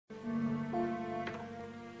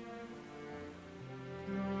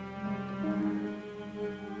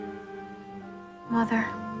Mother,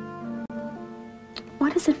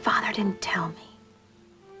 what is it Father didn't tell me?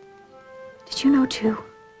 Did you know, too?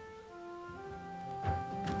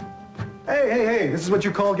 Hey, this is what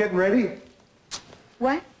you call getting ready?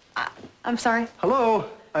 What? I'm sorry. Hello.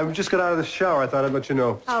 I just got out of the shower. I thought I'd let you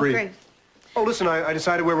know. It's free. Great. Oh, listen, I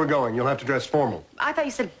decided where we're going. You'll have to dress formal. I thought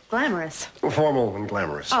you said glamorous. Formal and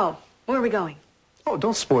glamorous. Oh, where are we going? Oh,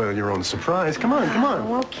 don't spoil your own surprise. Come on, come on.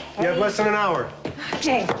 Oh, okay. You have less than an hour.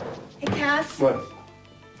 Okay. Hey, Cass. What?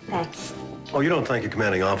 Thanks. Oh, you don't thank your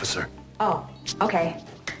commanding officer. Oh, okay.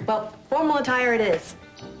 Well, formal attire it is.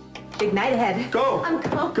 Big night ahead. Go. I'm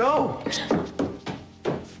going. Go.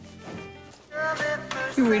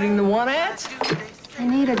 You reading the want ads? I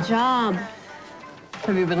need a job.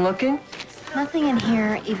 Have you been looking? Nothing in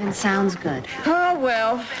here even sounds good. Oh,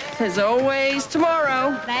 well, there's always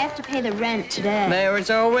tomorrow. But I have to pay the rent today. There is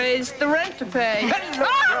always the rent to pay.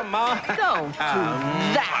 Grandma. Don't do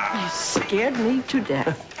that. You scared me to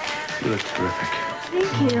death. You look terrific.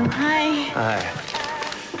 Thank you. Hi. Hi.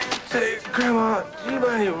 Say, Grandma, do you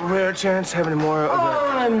by any rare chance have any more of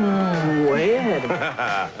I'm way ahead of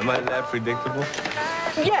Am I that predictable?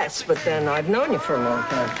 you. Yes, but then I've known you for a long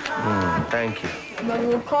time. Thank you. Want a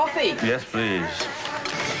little coffee? Yes, please.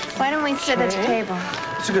 Why don't we sit at the table?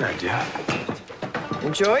 It's a good idea.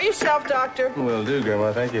 Enjoy yourself, Doctor. Will do,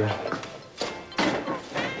 Grandma. Thank you.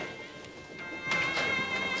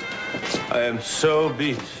 I am so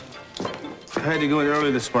beat. I had to go in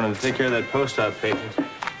early this morning to take care of that post-op patient.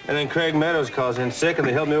 And then Craig Meadows calls in sick, and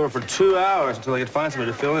they held me over for 2 hours until I could find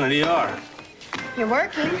somebody to fill in an ER. You're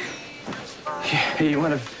working. Yeah, you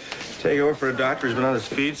want to take over for a doctor who's been on his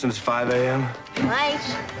feet since 5 a.m.? Right.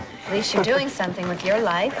 At least you're doing something with your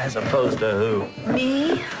life. As opposed to who?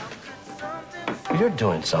 Me? You're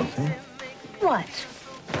doing something. What?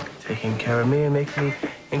 Taking care of me and making me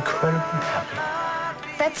incredibly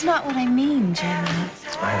happy. That's not what I mean, Jimmy.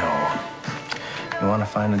 I know. You want to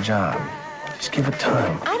find a job. Just give it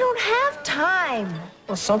time. I don't have time.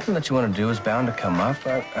 Well, something that you want to do is bound to come up.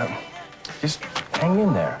 Just hang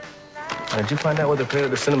in there. Did you find out whether they're playing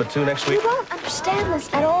at the Cinema 2 next week? You don't understand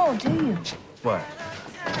this at all, do you? What?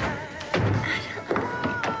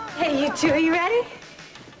 Hey, you two, are you ready?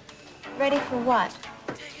 Ready for what?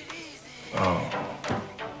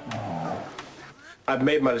 I've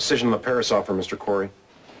made my decision on the Paris offer, Mr. Corey.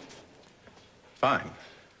 Fine.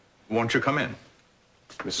 Won't you come in?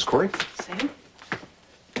 Mrs. Corey? Sam?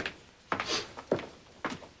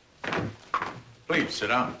 Please, sit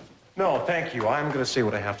down. No, thank you. I'm going to say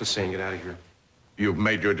what I have to say and get out of here. You've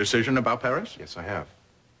made your decision about Paris? Yes, I have.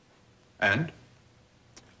 And?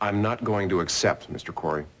 I'm not going to accept, Mr.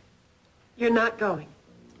 Corey. You're not going.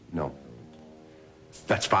 No.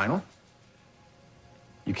 That's final?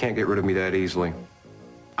 You can't get rid of me that easily.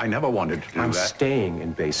 I never wanted to do I'm that. staying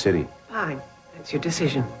in Bay City. Fine. That's your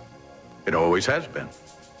decision. It always has been.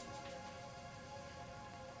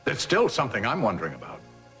 There's still something I'm wondering about.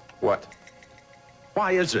 What?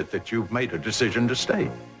 Why is it that you've made a decision to stay?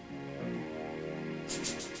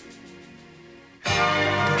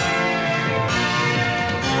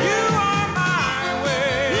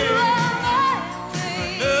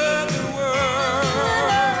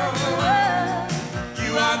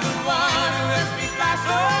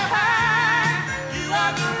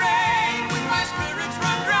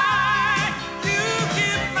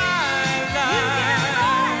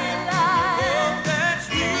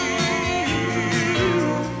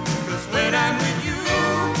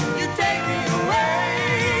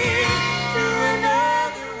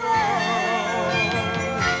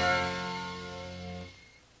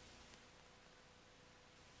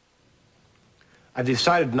 I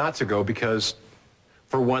decided not to go because,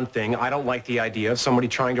 for one thing, I don't like the idea of somebody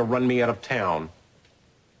trying to run me out of town.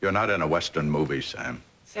 You're not in a Western movie, Sam.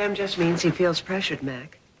 Sam just means he feels pressured,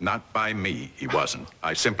 Mac. Not by me, he wasn't.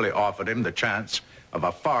 I simply offered him the chance of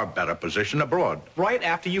a far better position abroad. Right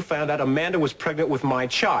after you found out Amanda was pregnant with my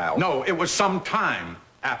child. No, it was some time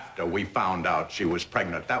after we found out she was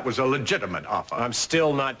pregnant. That was a legitimate offer. I'm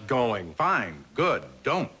still not going. Fine, good,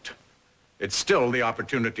 don't. It's still the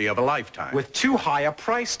opportunity of a lifetime. With too high a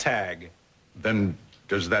price tag. Then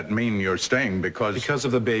does that mean you're staying because... Because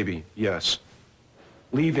of the baby, yes.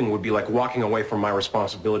 Leaving would be like walking away from my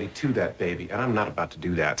responsibility to that baby, and I'm not about to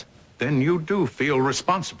do that. Then you do feel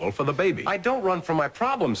responsible for the baby. I don't run from my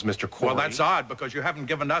problems, Mr. Corey. Well, that's odd, because you haven't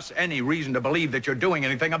given us any reason to believe that you're doing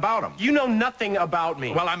anything about them. You know nothing about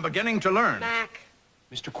me. Well, I'm beginning to learn. Mac.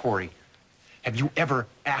 Mr. Corey, have you ever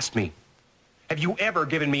asked me? Have you ever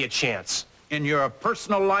given me a chance? In your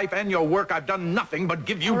personal life and your work, I've done nothing but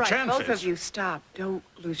give you All right, chances. both of you, stop. Don't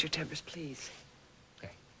lose your tempers, please.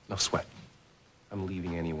 Okay, no sweat. I'm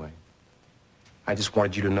leaving anyway. I just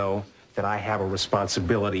wanted you to know that I have a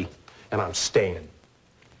responsibility, and I'm staying.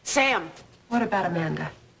 Sam, what about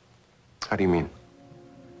Amanda? How do you mean?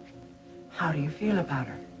 How do you feel about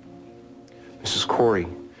her? Mrs. Corey,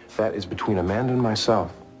 that is between Amanda and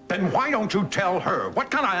myself. Then why don't you tell her?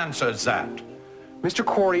 What kind of answer is that? Mr.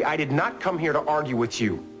 Corey, I did not come here to argue with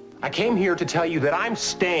you. I came here to tell you that I'm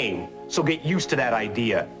staying, so get used to that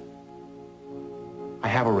idea. I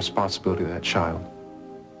have a responsibility to that child.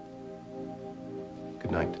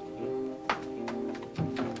 Good night.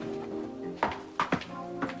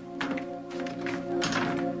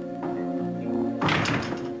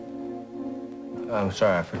 I'm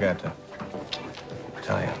sorry, I forgot to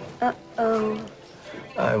tell you. Uh-oh.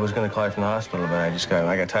 I was going to call you from the hospital, but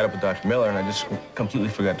I got tied up with Dr. Miller, and I just completely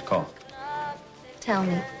forgot to call. Tell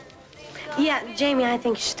me. Yeah, Jamie, I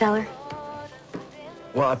think you should tell her.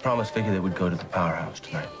 Well, I promised Vicky that we'd go to the powerhouse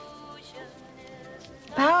tonight.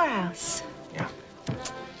 Powerhouse. Yeah.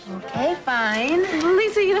 Okay, fine.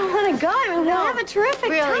 Lisa, you don't want to go. I mean, we'll have a terrific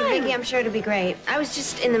Really, time. Vicky, I'm sure it'll be great. I was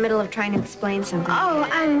just in the middle of trying to explain something. Oh,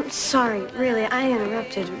 I'm sorry. Really, I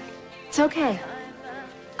interrupted. It's okay.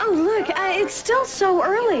 Oh, look, it's still so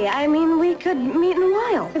early. I mean, we could meet in a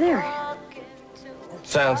while. There.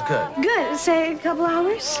 Sounds good. Good. Say a couple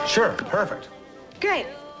hours? Sure, perfect. Great.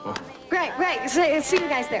 Great. See you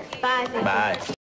guys there. Bye. Bye.